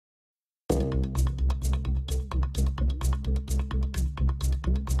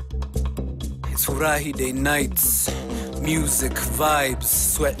Furahi day nights, music, vibes,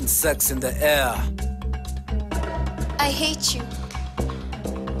 sweat and sex in the air. I hate you.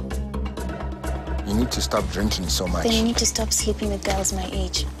 You need to stop drinking so much. Then you need to stop sleeping with girls my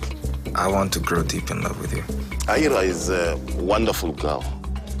age. I want to grow deep in love with you. Ayira is a wonderful girl,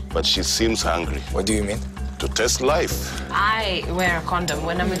 but she seems hungry. What do you mean? To test life. I wear a condom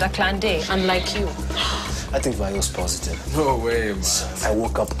when I'm with a clan day, unlike you. I think Vayo's positive. No way, man. I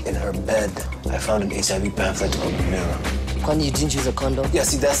woke up in her bed. I found an HIV pamphlet on the mirror. Kwani you didn't use a condom? Yeah,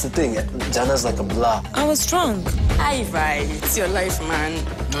 see, that's the thing. Jana's like a blah. I was drunk. Ayira, it's your life, man.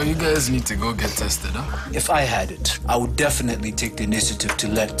 No, you guys need to go get tested, huh? If I had it, I would definitely take the initiative to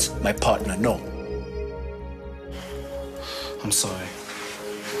let my partner know. I'm sorry.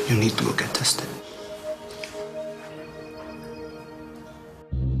 You need to go get tested.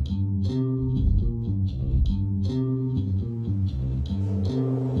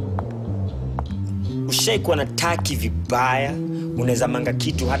 Ushaikuwa na taki vibaya, unaweza manga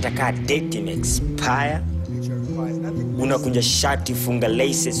kitu hata kaa date ime expire. Unakunja shati, funga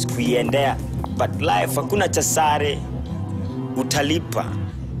laces, kuiendea. But life, hakuna cha sare, utalipa.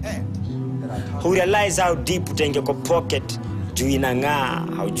 Who realize how deep utaingia kwa pocket, juu inang'aa,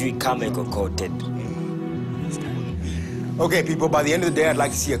 haujui kama iko coated. Okay, people, by the end of the day, I'd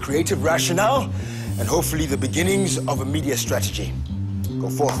like to see a creative rationale and hopefully the beginnings of a media strategy. Go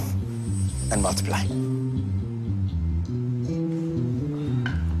forth and multiply.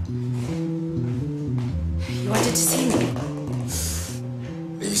 You wanted to see me?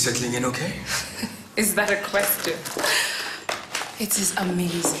 Are you settling in okay? Is that a question? It is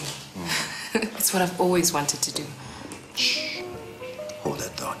amazing. It's what I've always wanted to do. Shh. Hold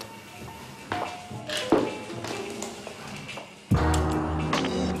that thought.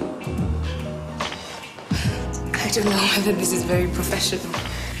 I don't know whether this is very professional.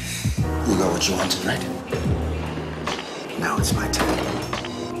 You got what you wanted, right? Now it's my turn.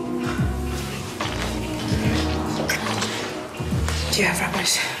 Do you have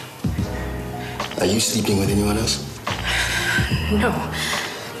rubbers? Are you sleeping with anyone else? No.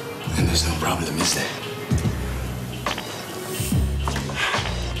 And there's no problem, is there?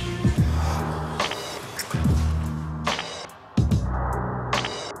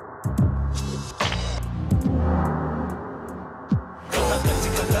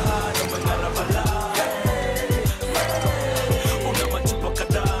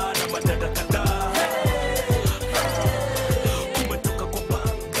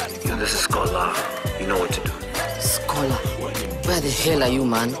 This is Skola. You know what to do. Skola, where the hell are you,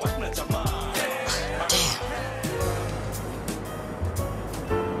 man? Damn.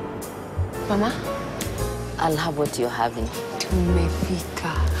 Mama? I'll have what you're having.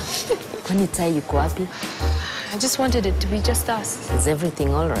 Tumefika. Kwani tai yuko wapi? I just wanted it to be just us. Is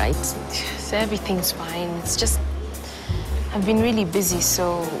everything all right? So everything's fine. It's just I've been really busy,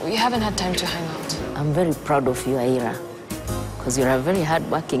 so we haven't had time to hang out. I'm very proud of you, Ayira. Because you're a very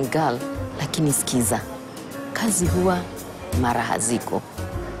hard-working girl. Lakini skiza, kazi huwa mara haziko.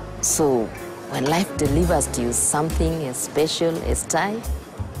 So, when life delivers to you something as special as tai,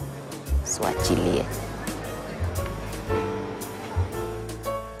 so achilie.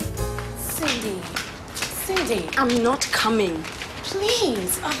 Sindi, I'm not coming.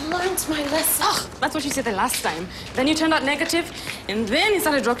 Please, I've learned my lesson. Oh, that's what you said the last time. Then you turned out negative, and then you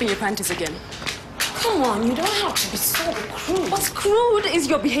started dropping your panties again. Come on, you don't have to be so crude. What's crude is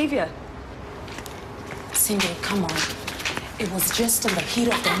your behavior. Sindi, come on. It was just in the heat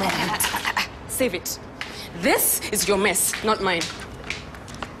of the moment. Save it. This is your mess, not mine.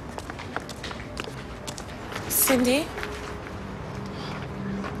 Sindi?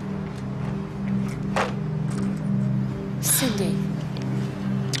 Sindi.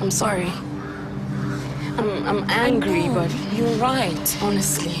 I'm sorry. I'm angry, but you're right.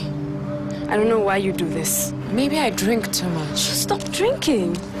 honestly, I don't know why you do this. Maybe I drink too much. Stop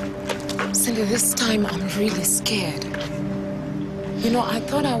drinking. Sindi, this time I'm really scared. You know, I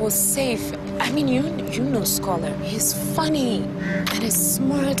thought I was safe. I mean, you know Skola. He's funny and he's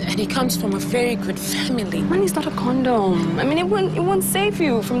smart and he comes from a very good family. Money's not a condom. I mean, it won't save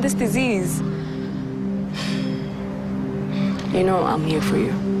you from this disease. You know I'm here for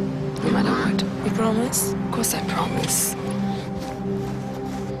you, no matter what. You promise? Of course I promise.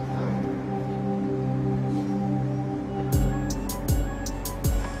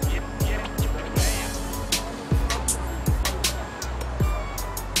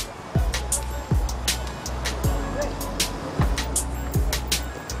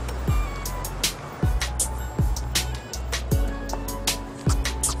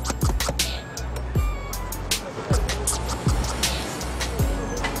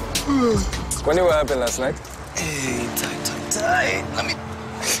 Squanny, what happened last night? Hey, tight. Let me...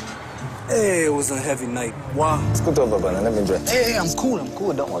 Hey, it was a heavy night. Wow. Scoot over, Bana. Let me dress. Hey, I'm cool.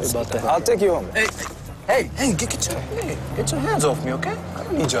 Don't worry about that. I'll take you home. Hey, get your hands off me, okay? I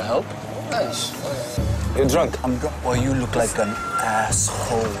don't need your help. Nice. You're drunk. I'm drunk. Well, you look like an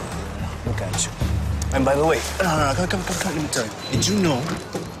asshole. Look at you. And by the way, no, come, let me tell you. Did you know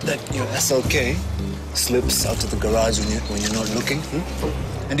that your SLK slips out of the garage when you're not looking?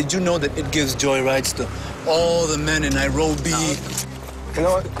 And did you know that it gives joyrides to all the men in Nairobi? You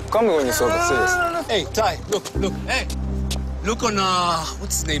know what? Call me when you're sober, serious. No. Hey, Ty, look. Hey, look on,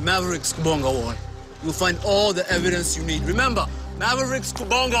 what's his name? Maverick's Kubonga Ward. You'll find all the evidence you need. Remember, Maverick's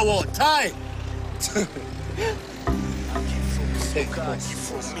Kubonga Ward. Ty! Hey,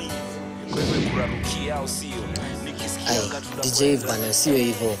 Ay, DJ bana siwe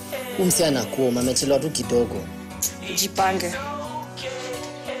hivyo. Umsi anakuoma amechelewa tu kidogo. Jipange.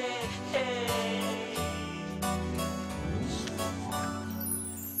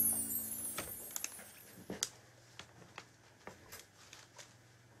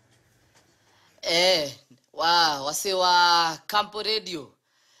 Wasi wa Campo Radio.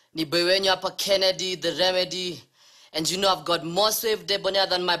 Ni bewenyo hapa Kennedy, The Remedy. And you know I've got more swift debonair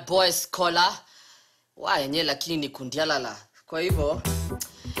than my boy Skola. Yenye lakini ni kundialala. Kwa hivyo,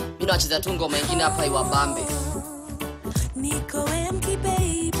 mimi nacheza tu ngoma nyingine hapa iwabambe. Niko empty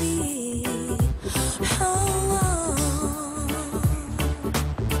baby.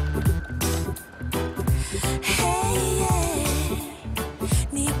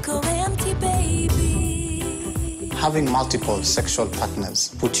 Having multiple sexual partners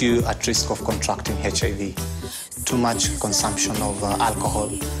put you at risk of contracting HIV. Too much consumption of alcohol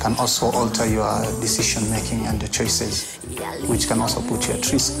can also alter your decision-making and your choices, which can also put you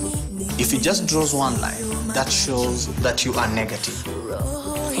at risk. If it just draws one line, that shows that you are negative.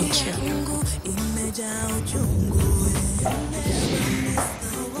 Thank you.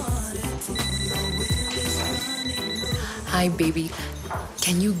 Hi, baby.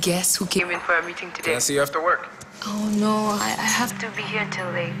 Can you guess who came in for a meeting today? Can I see you after work? Oh, no. I have to be here till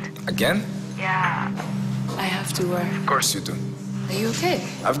late. Again? Yeah. I have to work. Of course you do. Are you okay?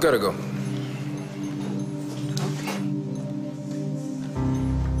 I've got to go. Okay.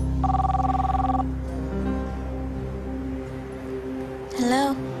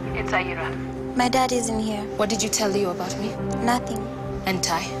 Hello? It's Ayira. My dad isn't here. What did you tell you about me? Nothing. And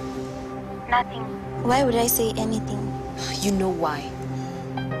Ty? Nothing. Why would I say anything? You know why.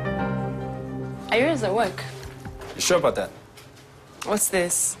 Ayira's at work. You sure about that? What's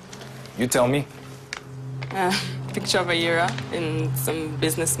this? You tell me. Picture of Ayira and some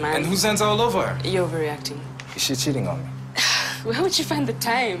businessman. And whose hands all over her? You're overreacting. Is she cheating on me? Where would she find the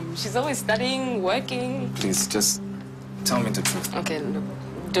time? She's always studying, working. Please, just tell me the truth. Okay, look,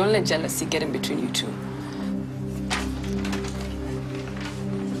 don't let jealousy get in between you two.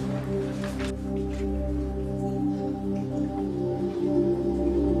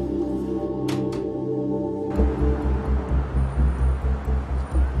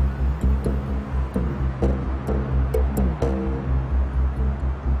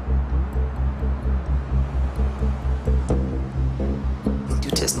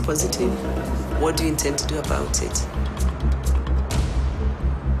 Positive. What do you intend to do about it?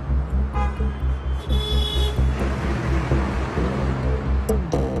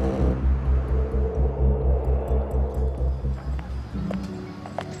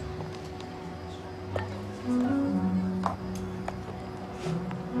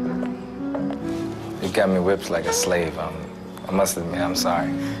 You got me whipped like a slave. I must admit, I'm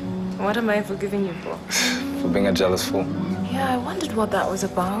sorry. What am I forgiving you for? For being a jealous fool. Yeah, I wondered what that was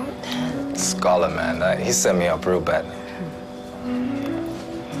about. Skola, man. He set me up real bad.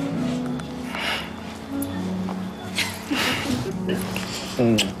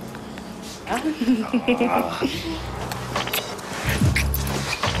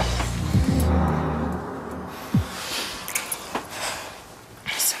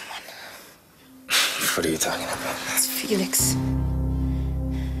 Someone. What are you talking about? It's Felix.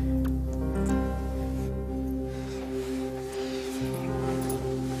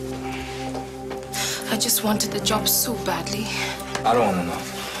 I just wanted the job so badly. I don't want to know.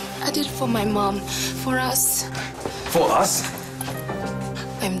 I did it for my mom, for us. For us?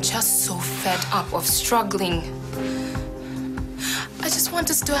 I'm just so fed up of struggling. I just want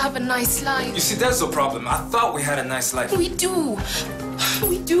us to have a nice life. You see, that's the problem. I thought we had a nice life. We do,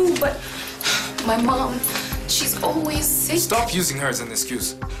 but my mom, she's always sick. Stop using her as an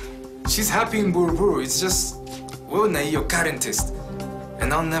excuse. She's happy in Buruburu. It's just, we're not your current taste.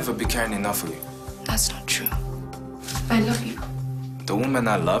 And I'll never be caring enough for you. That's not true. I love you. The woman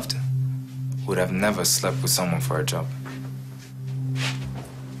I loved, would have never slept with someone for a job.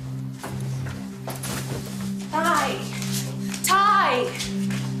 Ty!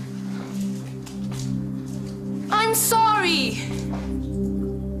 I'm sorry!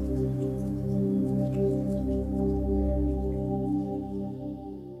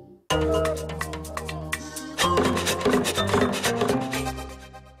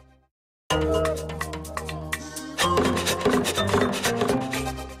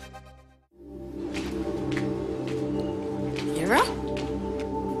 Ayira?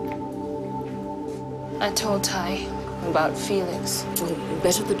 I told Ty about Felix. Well,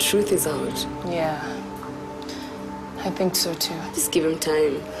 better the truth is out. Yeah, I think so too. Just give him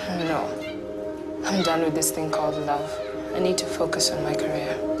time. No, I'm done with this thing called love. I need to focus on my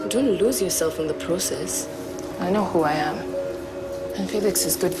career. Don't lose yourself in the process. I know who I am, and Felix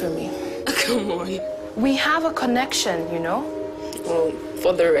is good for me. Come on. We have a connection, you know? Well,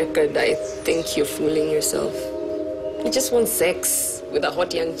 for the record, I think you're fooling yourself. You just want sex with a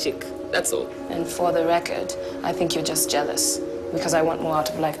hot young chick, that's all. And for the record, I think you're just jealous, because I want more out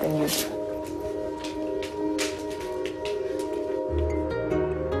of life than you do.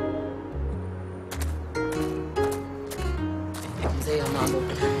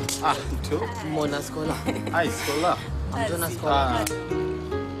 Tu? Mona Skola. Hi, Skola. I'm Jonah Skola.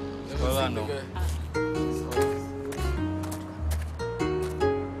 Skola, no.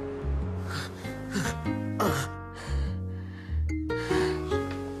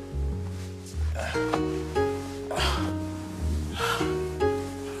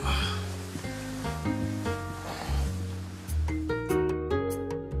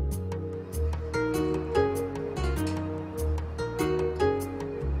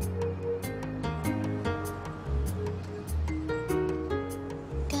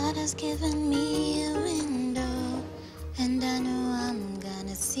 God has given me a window, and I know I'm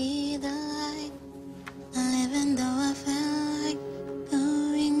gonna see the light. And even though I feel like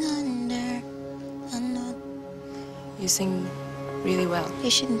going under, I know You sing really well. you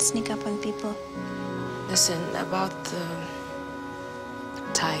shouldn't sneak up on people. Listen, about the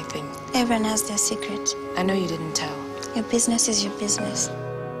Thai thing. Everyone has their secret. I know you didn't tell. Your business is your business.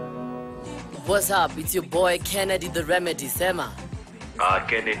 What's up? It's your boy Kennedy the Remedy, sema.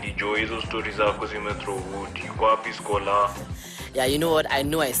 Kennedy, Joe, hizo stories zako zimethrowwood. Yuko wapi Skola? Yeah, you know what? I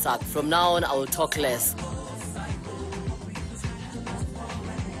know I suck. From now on, I will talk less.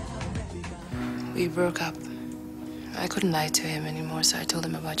 We broke up. I couldn't lie to him anymore, so I told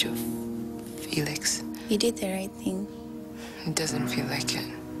him about you, Felix. You did the right thing. It doesn't feel like it.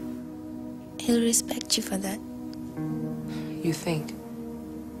 He'll respect you for that. You think?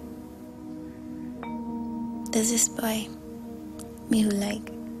 There's this boy, me who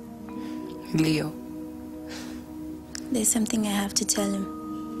like. Leo. There's something I have to tell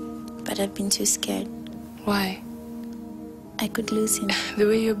him, but I've been too scared. Why? I could lose him. The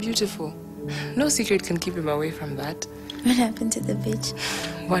way you're beautiful. No secret can keep him away from that. What happened to the bitch?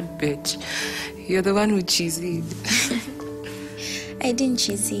 What bitch? You're the one who cheesied. I didn't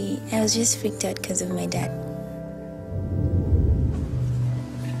cheesy. I was just freaked out because of my dad.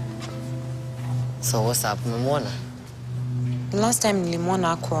 So what's up, Mona? The last time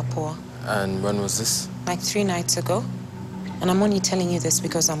nilimwona hakuwa poa. And when was this? Like 3 nights ago. And I'm only telling you this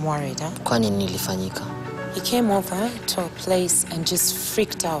because I'm worried, huh? Kwani nilifanyika? He came over to a place and just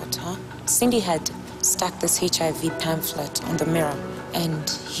freaked out, huh? Cindy had stuck this HIV pamphlet on the mirror. And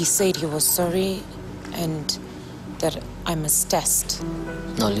he said he was sorry and that I must test.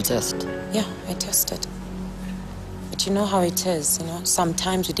 No, you test? Yeah, I tested. But you know how it is, you know?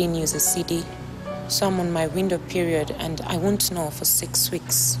 Sometimes we didn't use a CD. So I'm on my window period and I won't know for 6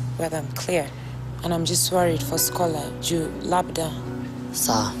 weeks whether I'm clear. And I'm just worried for Skola, juu labda.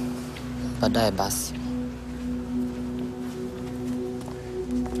 Sawa, baadaye basi.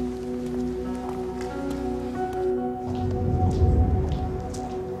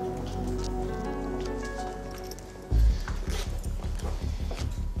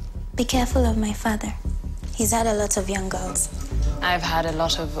 Be careful of my father. He's had a lot of young girls. I've had a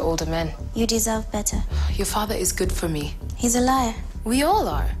lot of older men. You deserve better. Your father is good for me. He's a liar. We all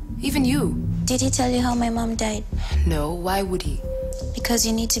are. Even you. Did he tell you how my mom died? No, why would he? Because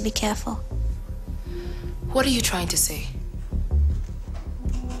you need to be careful. What are you trying to say?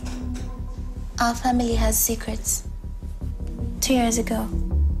 Our family has secrets. 2 years ago,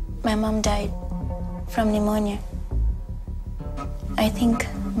 my mom died from pneumonia. I think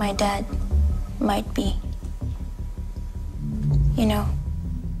my dad might be, you know.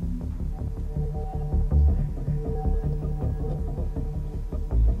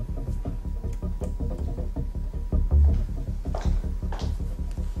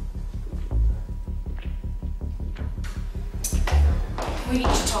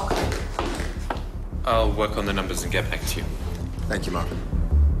 I'll work on the numbers and get back to you. Thank you, Marvin.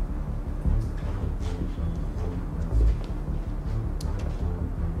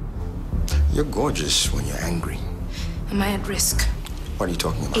 You're gorgeous when you're angry. Am I at risk? What are you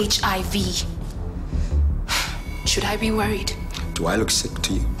talking about? HIV. Should I be worried? Do I look sick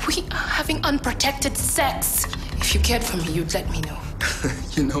to you? We are having unprotected sex. If you cared for me, you'd let me know.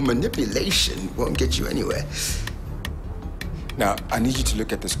 You know, manipulation won't get you anywhere. Now, I need you to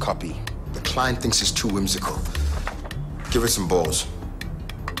look at this copy. The client thinks it's too whimsical. Give her some balls.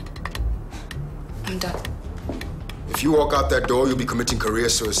 I'm done. If you walk out that door, you'll be committing career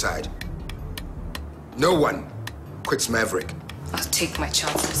suicide. No one quits Maverick. I'll take my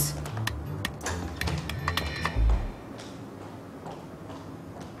chances.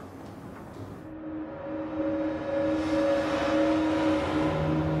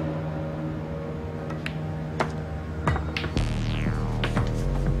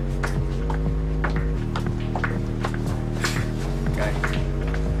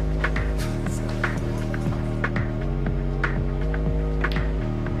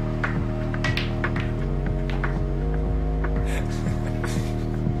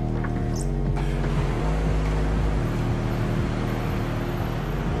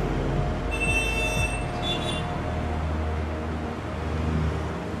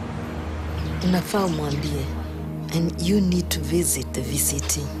 Unafaa umwambie, and you need to visit the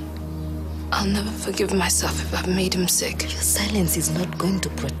VCT. I'll never forgive myself if I've made him sick. Your silence is not going to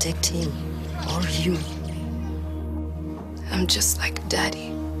protect him or you. I'm just like Daddy.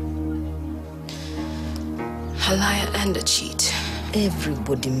 A liar and a cheat.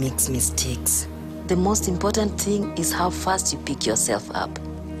 Everybody makes mistakes. The most important thing is how fast you pick yourself up.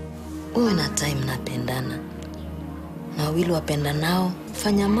 Uwe na time napendana. Na wawili wapendanao,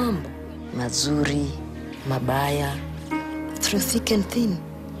 fanya mambo. Mazuri, mabaya. Through thick and thin,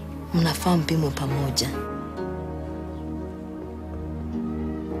 mnafaa mpimwe pamoja.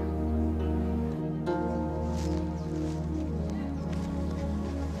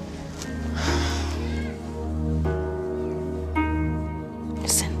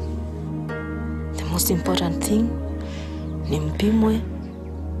 Listen, the most important thing ni mpimwe,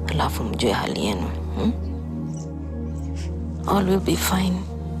 alafu mjue hali yenu. All will be fine.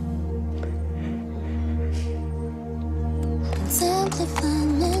 Simplify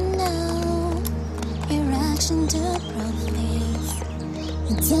me now. Your actions are promise.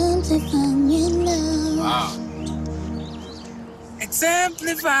 Exemplify me now. Wow.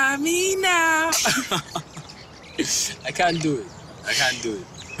 Exemplify me now. I can't do it. I can't do it.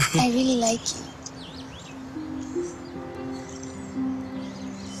 I really like you.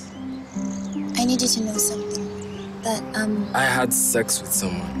 I need you to know something. That I had sex with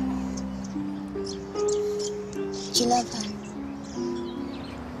someone. you love her.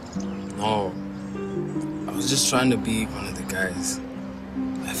 No. I was just trying to be one of the guys.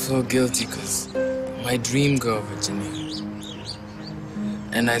 I feel guilty because my dream girl, Virginia.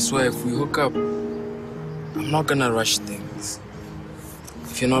 And I swear, if we hook up, I'm not gonna rush things.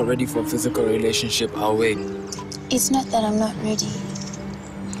 If you're not ready for a physical relationship, I'll wait. It's not that I'm not ready.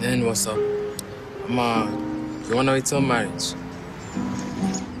 Then what's up? You wanna wait till marriage?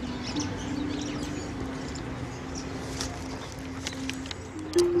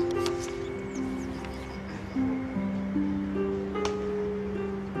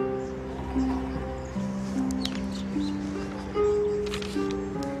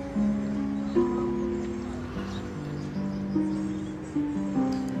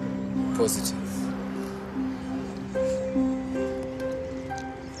 Positive.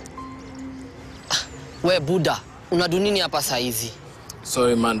 We Buddha, unadu nini hapa saa hizi?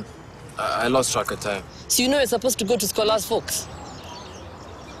 Sorry man, I lost track of time. So you know you're supposed to go to Skola's folks?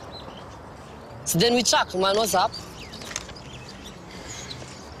 So then we chat, man, what's up?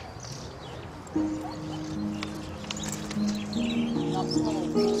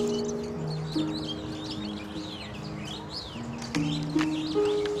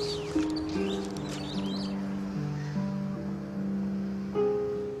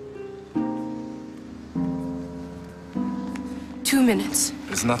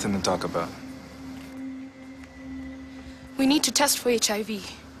 There's nothing to talk about. We need to test for HIV.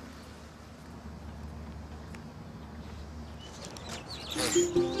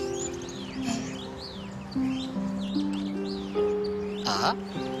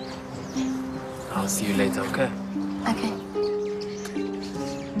 I'll see you later, okay? Okay.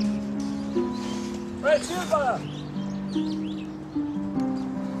 Hey, Shuga!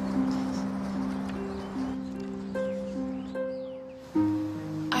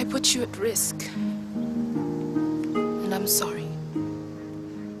 I put you at risk. And I'm sorry.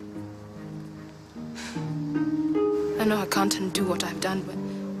 I know I can't undo what I've done, but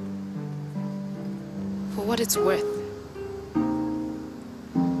for what it's worth,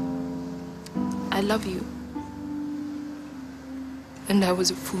 I love you. And I was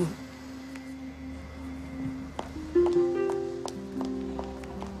a fool.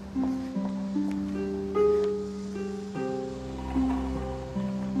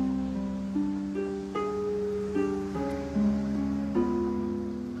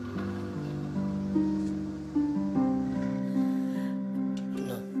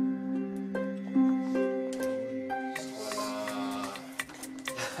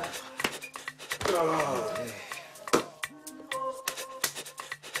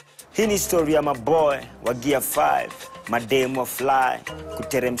 Hii ni story ya maboy wa Gear 5, mademo fly,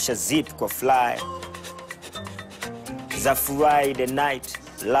 kuteremsha zip kwa fly. Za Friday night,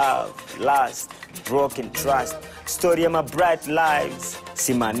 love, lust, broken trust. Story ya my bright lives,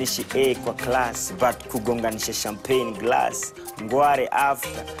 simanishi A kwa class, but kugonganisha champagne glass. Ngware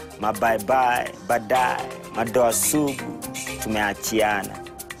after, ma bye bye, badai, madoa sugu, tumeachiana.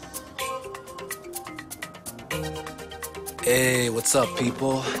 Hey, what's up,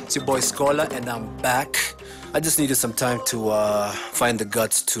 people? It's your boy Skola, and I'm back. I just needed some time to find the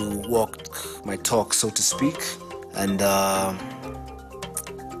guts to walk my talk, so to speak. And I'm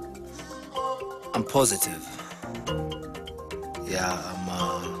positive. Yeah,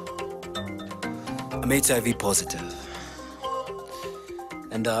 I'm HIV positive.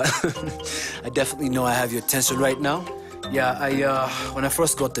 And I definitely know I have your attention right now. Yeah, when I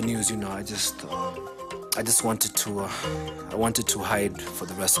first got the news, you know, I just wanted to, I wanted to hide for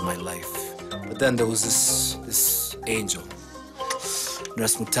the rest of my life. But then there was this angel,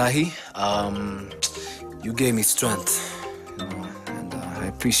 Nurse Mutahi. You gave me strength, you know, and I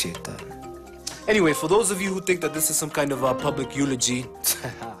appreciate that. Anyway, for those of you who think that this is some kind of a public eulogy,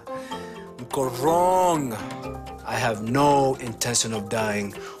 you're wrong. I have no intention of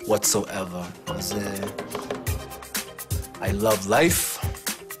dying whatsoever. I love life,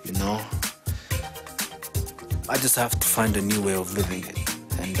 you know. I just have to find a new way of living it.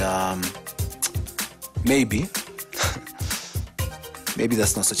 And maybe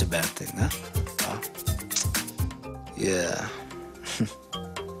that's not such a bad thing, huh? Yeah.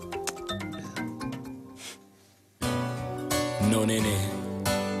 No nene.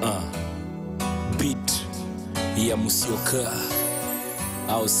 Beat ya musioka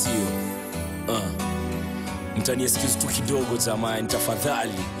au sio? Mtani excuse tu kidogo jamani,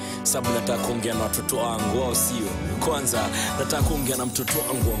 tafadhali. Sababu nataka kuongea na watoto wangu au sio? Kwanza nataka kuongea na mtoto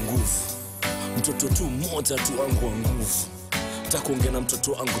wangu wa nguvu. Mtoto tu mmoja tu wangu wa nguvu. Nataka kuongea na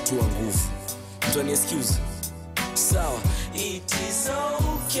mtoto wangu tu wa nguvu. Mtani excuse. Sawa. It is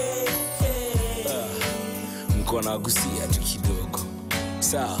okay. Mko na gusia tu kidogo.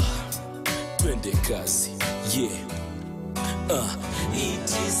 Sawa. Twende kazi. Yeah. It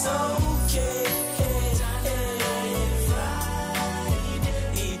is okay.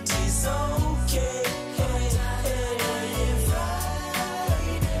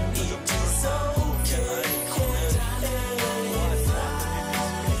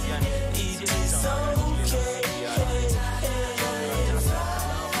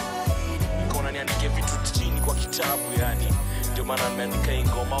 Maana nimeandika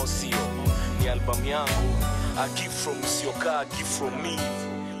ingoma au sio? Ni album yangu, a gift from Sioka, a gift from me.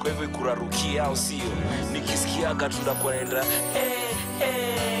 Kwa hivyo ikurarukia au sio? Nikisikiaga tunakuwa naenda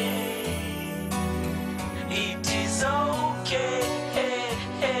It is okay.